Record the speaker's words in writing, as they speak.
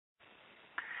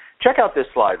Check out this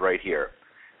slide right here.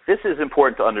 This is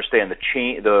important to understand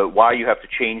why you have to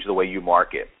change the way you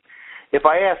market. If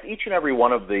I asked each and every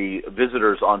one of the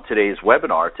visitors on today's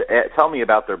webinar to tell me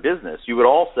about their business, you would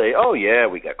all say, oh yeah,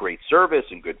 we got great service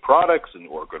and good products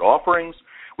or good offerings.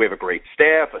 We have a great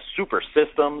staff, a super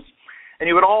systems. And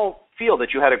you would all feel that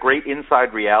you had a great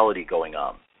inside reality going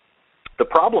on. The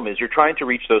problem is you're trying to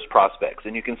reach those prospects,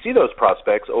 and you can see those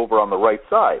prospects over on the right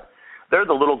side. They're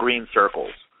the little green circles.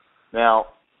 Now,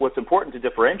 what's important to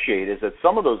differentiate is that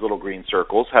some of those little green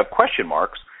circles have question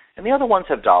marks, and the other ones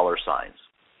have dollar signs.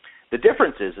 The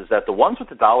difference is that the ones with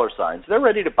the dollar signs, they're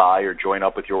ready to buy or join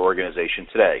up with your organization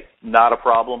today. Not a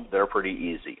problem. They're pretty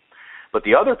easy. But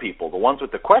the other people, the ones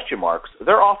with the question marks,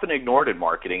 they're often ignored in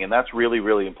marketing, and that's really,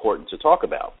 really important to talk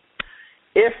about.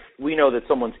 If we know that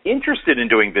someone's interested in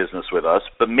doing business with us,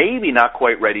 but maybe not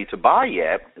quite ready to buy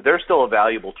yet, they're still a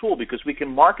valuable tool because we can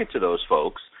market to those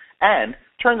folks and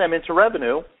turn them into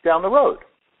revenue down the road.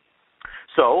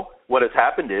 So what has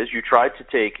happened is you tried to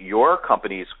take your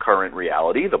company's current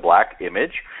reality, the black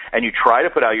image, and you try to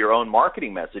put out your own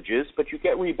marketing messages, but you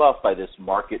get rebuffed by this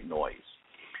market noise.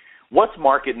 What's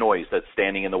market noise that's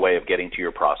standing in the way of getting to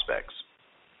your prospects?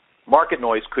 Market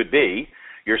noise could be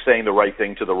you're saying the right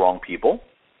thing to the wrong people.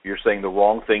 You're saying the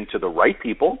wrong thing to the right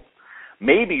people.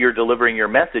 Maybe you're delivering your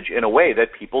message in a way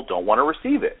that people don't want to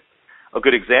receive it. A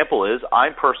good example is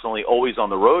I'm personally always on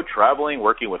the road, traveling,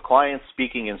 working with clients,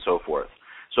 speaking, and so forth.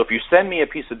 So if you send me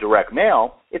a piece of direct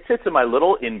mail, it sits in my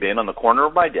little in-bin on the corner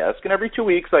of my desk, and every 2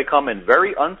 weeks I come and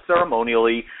very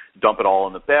unceremonially dump it all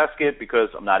in the basket because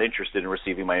I'm not interested in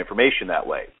receiving my information that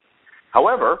way.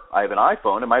 However, I have an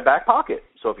iPhone in my back pocket.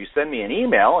 So if you send me an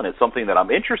email and it's something that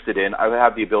I'm interested in, I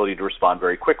have the ability to respond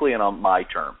very quickly and on my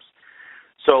terms.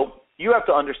 So you have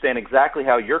to understand exactly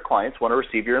how your clients want to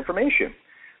receive your information.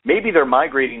 Maybe they're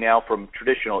migrating now from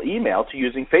traditional email to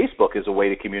using Facebook as a way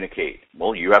to communicate.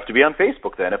 Well, you have to be on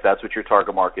Facebook then if that's what your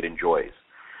target market enjoys.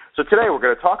 So today we're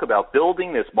going to talk about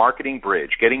building this marketing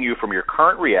bridge, getting you from your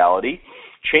current reality,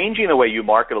 changing the way you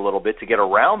market a little bit to get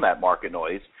around that market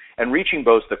noise, and reaching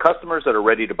both the customers that are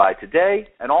ready to buy today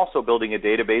and also building a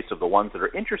database of the ones that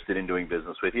are interested in doing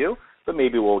business with you, but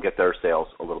maybe we'll get their sales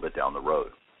a little bit down the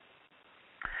road.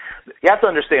 You have to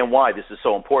understand why this is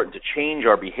so important to change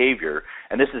our behavior,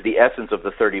 and this is the essence of the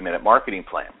 30-minute marketing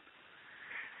plan.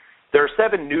 There are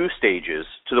 7 new stages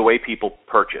to the way people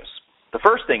purchase. The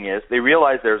first thing is they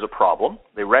realize there's a problem,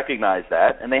 they recognize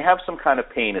that, and they have some kind of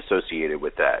pain associated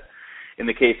with that. In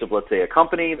the case of, let's say, a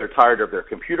company, they're tired of their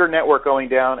computer network going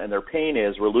down, and their pain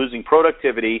is we're losing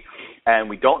productivity, and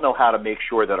we don't know how to make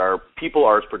sure that our people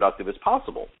are as productive as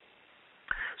possible.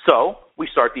 So we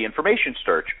start the information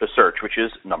search, which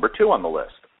is number 2 on the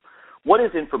list. What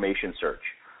is information search?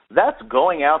 That's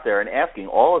going out there and asking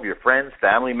all of your friends,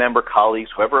 family member, colleagues,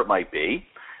 whoever it might be,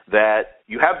 that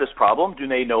you have this problem. Do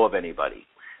they know of anybody?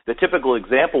 The typical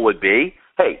example would be,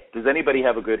 hey, does anybody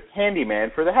have a good handyman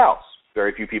for the house?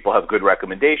 Very few people have good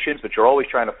recommendations, but you're always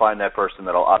trying to find that person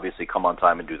that will obviously come on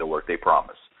time and do the work they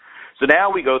promise. So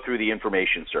now we go through the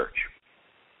information search.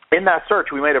 In that search,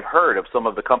 we might have heard of some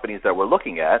of the companies that we're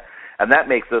looking at, and that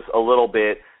makes us a little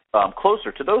bit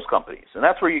closer to those companies, and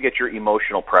that's where you get your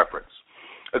emotional preference.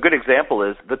 A good example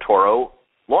is the Toro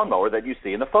lawnmower that you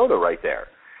see in the photo right there.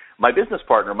 My business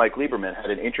partner, Mike Lieberman, had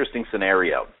an interesting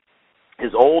scenario.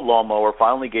 His old lawnmower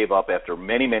finally gave up after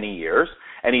many, many years,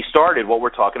 and he started what we're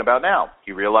talking about now.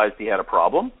 He realized he had a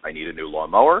problem. I need a new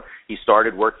lawnmower. He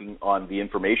started working on the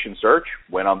information search,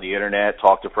 went on the internet,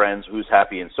 talked to friends, who's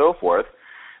happy, and so forth.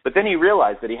 But then he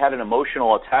realized that he had an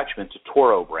emotional attachment to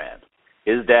Toro brand.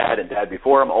 His dad and dad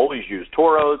before him always used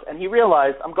Toros, and he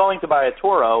realized, I'm going to buy a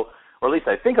Toro, or at least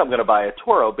I think I'm going to buy a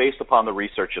Toro based upon the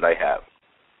research that I have.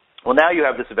 Well, now you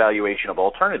have this evaluation of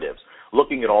alternatives,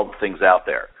 looking at all the things out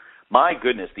there. My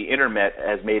goodness, the internet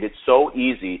has made it so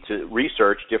easy to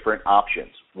research different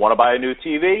options. Want to buy a new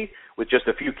TV? With just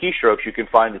a few keystrokes, you can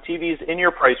find the TVs in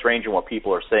your price range and what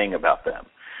people are saying about them.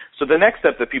 So the next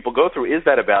step that people go through is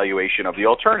that evaluation of the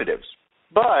alternatives.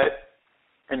 But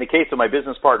in the case of my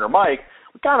business partner, Mike,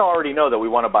 we kind of already know that we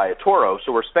want to buy a Toro,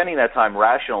 so we're spending that time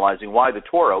rationalizing why the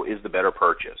Toro is the better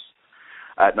purchase.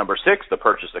 At number 6, the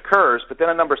purchase occurs, but then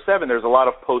at number 7, there's a lot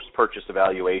of post-purchase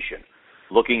evaluation,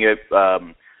 looking at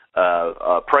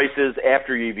prices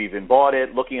after you've even bought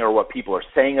it, looking at what people are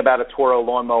saying about a Toro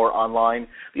lawnmower online.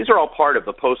 These are all part of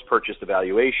the post-purchase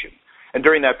evaluation. And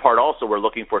during that part also, we're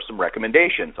looking for some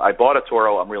recommendations. I bought a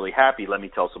Toro. I'm really happy. Let me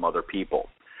tell some other people.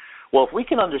 Well, if we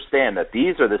can understand that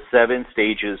these are the 7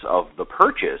 stages of the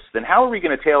purchase, then how are we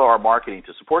going to tailor our marketing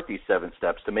to support these 7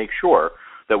 steps to make sure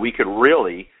that we could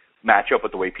really match up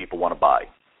with the way people want to buy?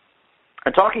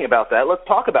 And talking about that, let's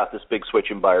talk about this big switch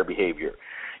in buyer behavior.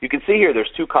 You can see here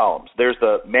there's two columns. There's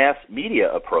the mass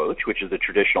media approach, which is the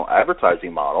traditional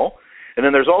advertising model, and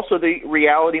then there's also the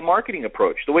reality marketing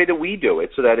approach, the way that we do it,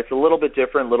 so that it's a little bit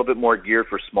different, a little bit more geared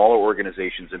for smaller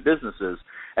organizations and businesses,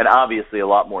 and obviously a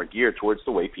lot more geared towards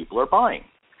the way people are buying.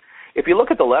 If you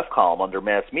look at the left column under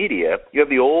mass media, you have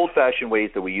the old-fashioned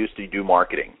ways that we used to do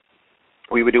marketing.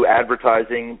 We would do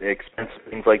advertising, expensive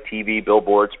things like TV,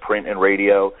 billboards, print, and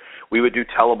radio. We would do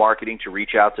telemarketing to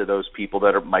reach out to those people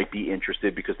that might be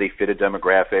interested because they fit a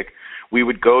demographic. We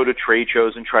would go to trade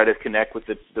shows and try to connect with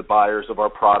the buyers of our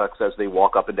products as they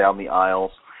walk up and down the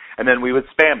aisles. And then we would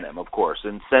spam them, of course,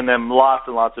 and send them lots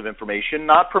and lots of information,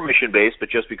 not permission-based, but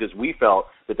just because we felt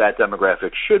that that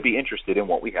demographic should be interested in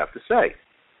what we have to say.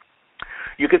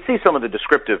 You can see some of the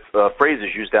descriptive phrases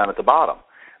used down at the bottom.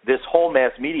 This whole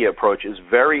mass media approach is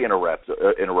very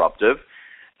interruptive,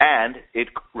 and it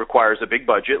requires a big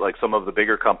budget, like some of the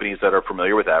bigger companies that are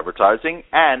familiar with advertising,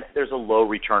 and there's a low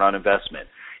return on investment.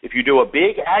 If you do a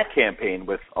big ad campaign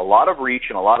with a lot of reach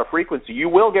and a lot of frequency, you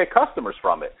will get customers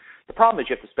from it. The problem is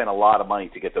you have to spend a lot of money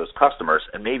to get those customers,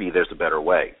 and maybe there's a better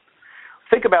way.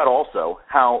 Think about also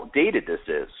how dated this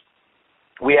is.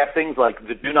 We have things like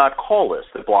the do not call list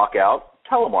that block out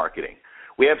telemarketing.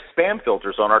 We have spam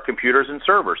filters on our computers and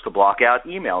servers to block out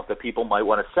emails that people might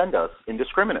want to send us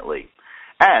indiscriminately.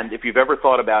 And if you've ever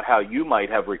thought about how you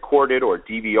might have recorded or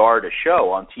DVR'd a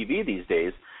show on TV these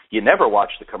days, you never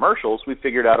watch the commercials. We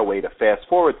figured out a way to fast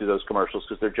forward through those commercials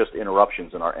because they're just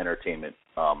interruptions in our entertainment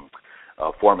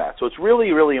format. So it's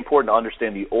really, really important to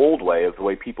understand the old way of the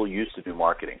way people used to do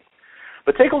marketing.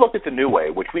 But take a look at the new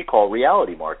way, which we call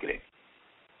reality marketing.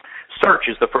 Search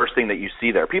is the first thing that you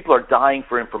see there. People are dying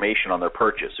for information on their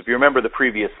purchase. If you remember the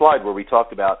previous slide where we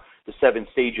talked about the 7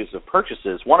 stages of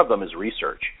purchases, one of them is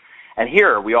research. And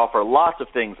here we offer lots of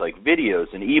things like videos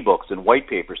and ebooks and white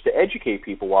papers to educate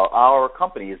people while our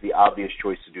company is the obvious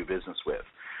choice to do business with.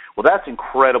 Well, that's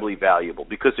incredibly valuable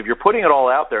because if you're putting it all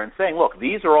out there and saying, look,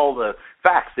 these are all the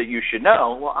facts that you should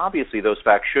know, well, obviously those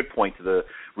facts should point to the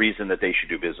reason that they should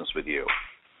do business with you.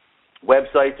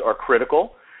 Websites are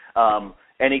critical.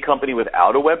 Any company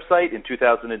without a website in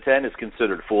 2010 is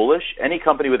considered foolish. Any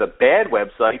company with a bad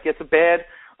website gets a bad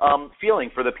feeling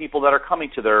for the people that are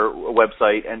coming to their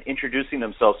website and introducing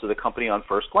themselves to the company on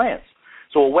first glance.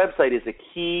 So a website is a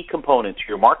key component to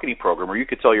your marketing program where you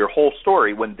could tell your whole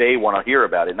story when they want to hear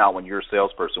about it, not when your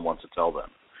salesperson wants to tell them.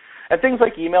 And things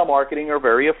like email marketing are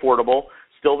very affordable,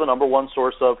 still the number one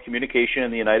source of communication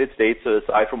in the United States,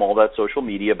 aside from all that social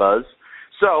media buzz.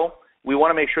 So we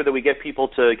want to make sure that we get people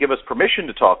to give us permission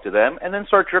to talk to them and then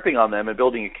start dripping on them and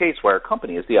building a case why our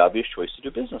company is the obvious choice to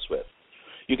do business with.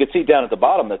 You can see down at the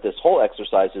bottom that this whole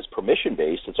exercise is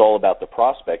permission-based. It's all about the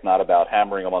prospect, not about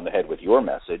hammering them on the head with your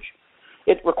message.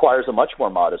 It requires a much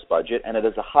more modest budget, and it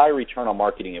has a high return on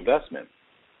marketing investment.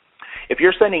 If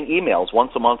you're sending emails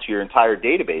once a month to your entire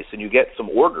database and you get some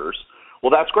orders,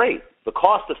 well, that's great. The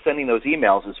cost of sending those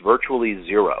emails is virtually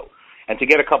zero. And to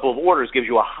get a couple of orders gives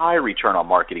you a high return on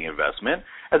marketing investment,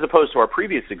 as opposed to our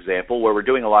previous example where we're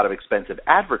doing a lot of expensive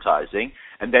advertising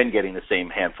and then getting the same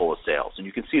handful of sales. And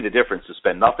you can see the difference to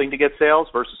spend nothing to get sales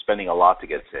versus spending a lot to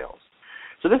get sales.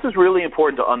 So this is really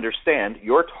important to understand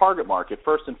your target market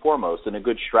first and foremost, and a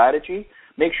good strategy.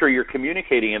 Make sure you're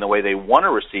communicating in the way they want to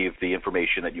receive the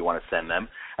information that you want to send them,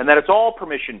 and that it's all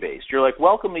permission-based. You're like,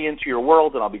 welcome me into your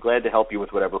world, and I'll be glad to help you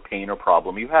with whatever pain or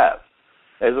problem you have,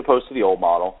 as opposed to the old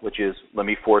model, which is let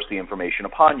me force the information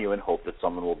upon you and hope that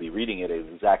someone will be reading it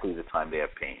at exactly the time they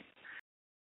have pain.